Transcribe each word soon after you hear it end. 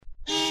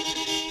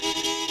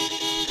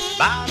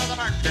Bow to the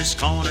markers,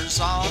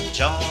 corners on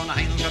John.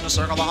 Hands gonna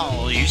circle the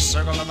hall. You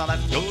circle to the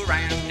left, go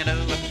round, you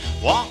know.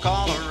 Walk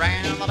all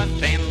around the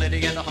left hand, lady,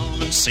 get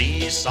home and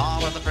see.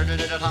 Saw with the pretty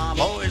little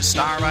tomboys,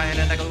 star right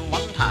and they go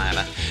one time.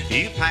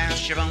 You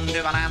pass your bone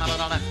to an animal to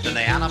the left, and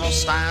the animal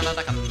style, and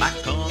they come back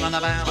home in the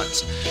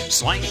balance.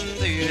 Swing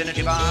through in a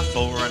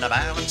 2x4 and a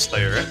balance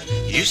there.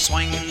 You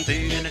swing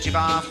through in a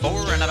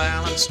 2x4 and a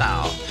balance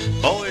now.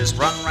 Boys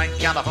run right,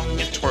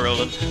 California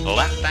twirling.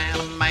 Left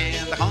hand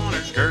man, the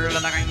corner girl,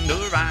 and the ring go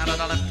right and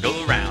the left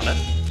go round it.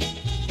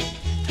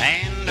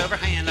 Hand over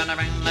hand and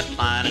around that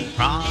line and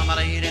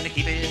promenade and to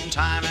keep it in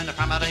time and to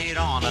promenade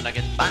on and to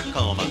get back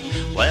home.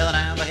 Well,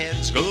 now the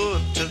heads go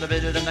up to the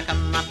bit and they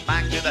come right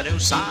back to the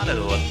side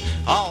of it.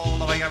 All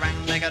the way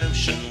around, make an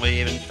ocean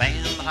wave and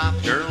fan the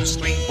top. Girls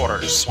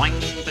 3/4 swing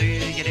through,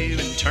 you do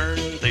and turn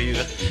through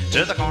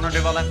to the corner,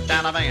 to the left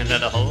down a band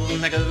and a home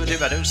they go to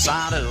the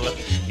side of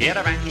it. Get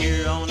around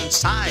your own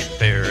inside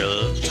fair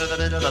up to the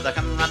bit of the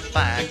come right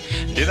back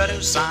to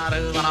the side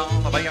of it. And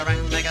all the way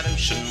around, make an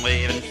ocean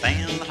wave and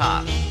fan the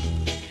top.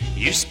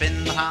 You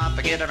spin the top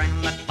and get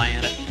around that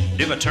planet,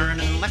 do a turn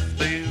and left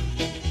through.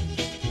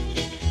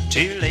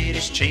 Two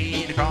ladies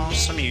chain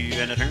across from you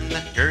and turn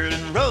that girl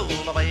and roll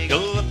away.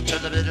 Go up to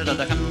the middle of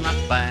the come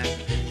right back.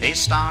 They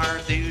star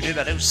through to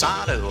the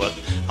side of it.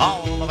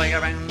 All the way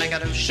around, make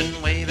an ocean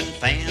wave and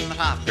fan the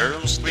top.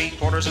 Girls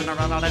 3/4 and a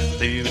run a left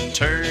through and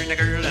turn the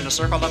girl in a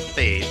circle of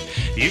fate.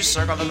 You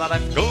circle to the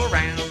left, go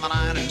round the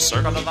line and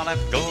circle to the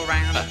left, go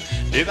round.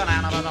 Do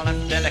banana to the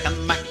left and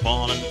come back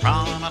one and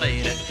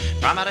promenade it.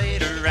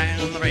 Promenade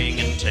around the ring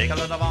and take a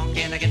little walk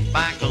and get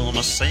back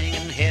home.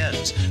 Singing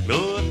heads,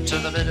 go up to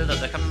the middle of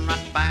the come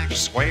right back.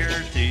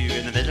 Square through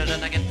in the middle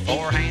and I get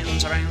 4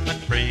 hands around the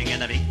ring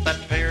and I beat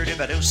that pair to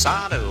the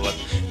side of it.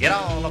 Get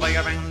all the way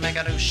around, make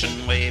an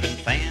ocean wave and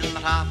fan the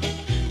top.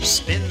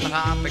 Spin the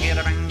top and get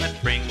around that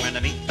ring when I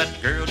meet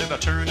that girl, do a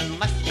turn and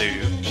left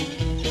through.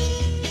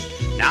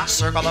 Now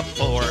circle up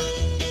 4,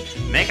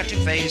 make a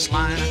 2-face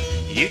line.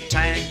 You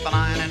tag the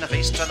line and a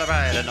face to the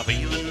right and a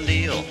wheel and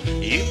deal.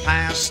 You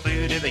pass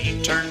through to the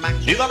U-turn back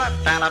to the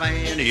left and a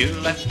band. You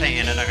left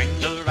hand and a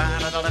ring go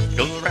right and a left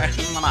go round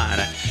the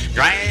line.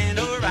 Grind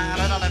go right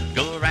and a left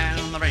go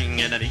round the ring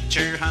and a beat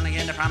your honey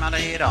and a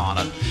promenade on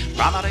it.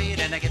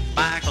 Promenade and a get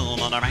back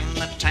home and around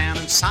the town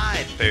and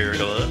side fair.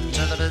 Go up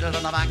to the middle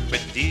and the back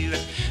with you.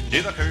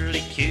 Do a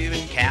curly cue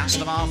and cast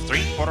them off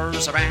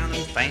 3/4 around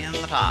and fan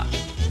the top.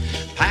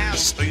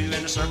 Pass through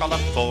in a circle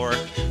of 4,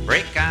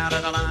 break out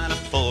of the line of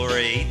 4,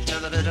 8 to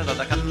the middle of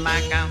the come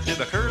back out to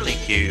the curly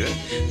cue.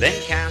 Then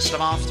cast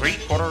them off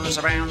 3/4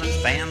 around and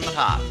fan the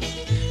top.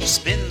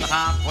 Spin the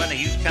top when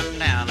you come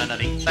down and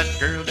underneath that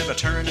girl do a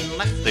turn and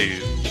left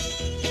through.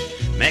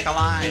 Make a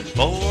line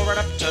forward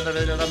up to the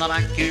middle and the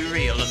back you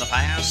reel and the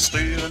pass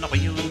through and the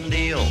wheel and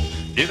deal.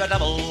 Do a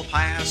double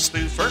pass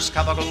through, first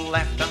couple go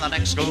left and the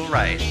next go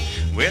right.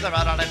 With a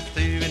right or left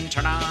through and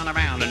turn on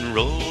around and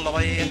roll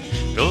away.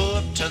 Go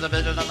up to the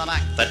middle and the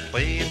back that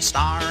way and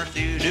star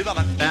through. Do a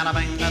left and a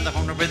bang at the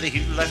corner with the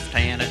heel left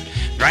handed.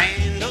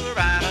 Grind go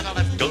right and a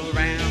left go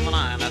round the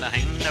line and a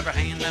hand over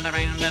hand and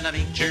around and a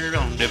beat your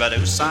own. Do a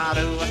do side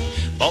do.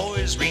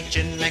 Boys reach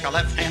in, make a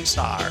left hand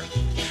star.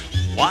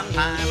 One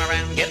time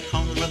around, get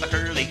home with a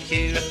curly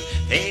cue.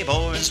 Hey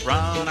boys,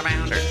 run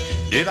around her.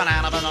 Do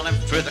banana on the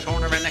left through the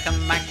corner and they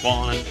come back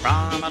one and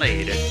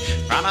promenade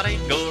it.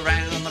 Promenade, go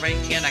round the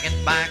ring and I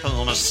get back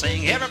home and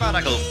sing.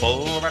 Everybody go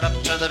forward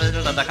up to the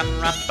middle and I come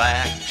right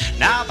back.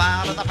 Now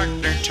bow to the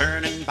partner,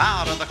 turn and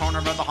bow to the corner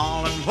of the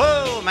hall and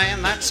whoa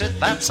man, that's it,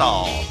 that's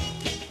all.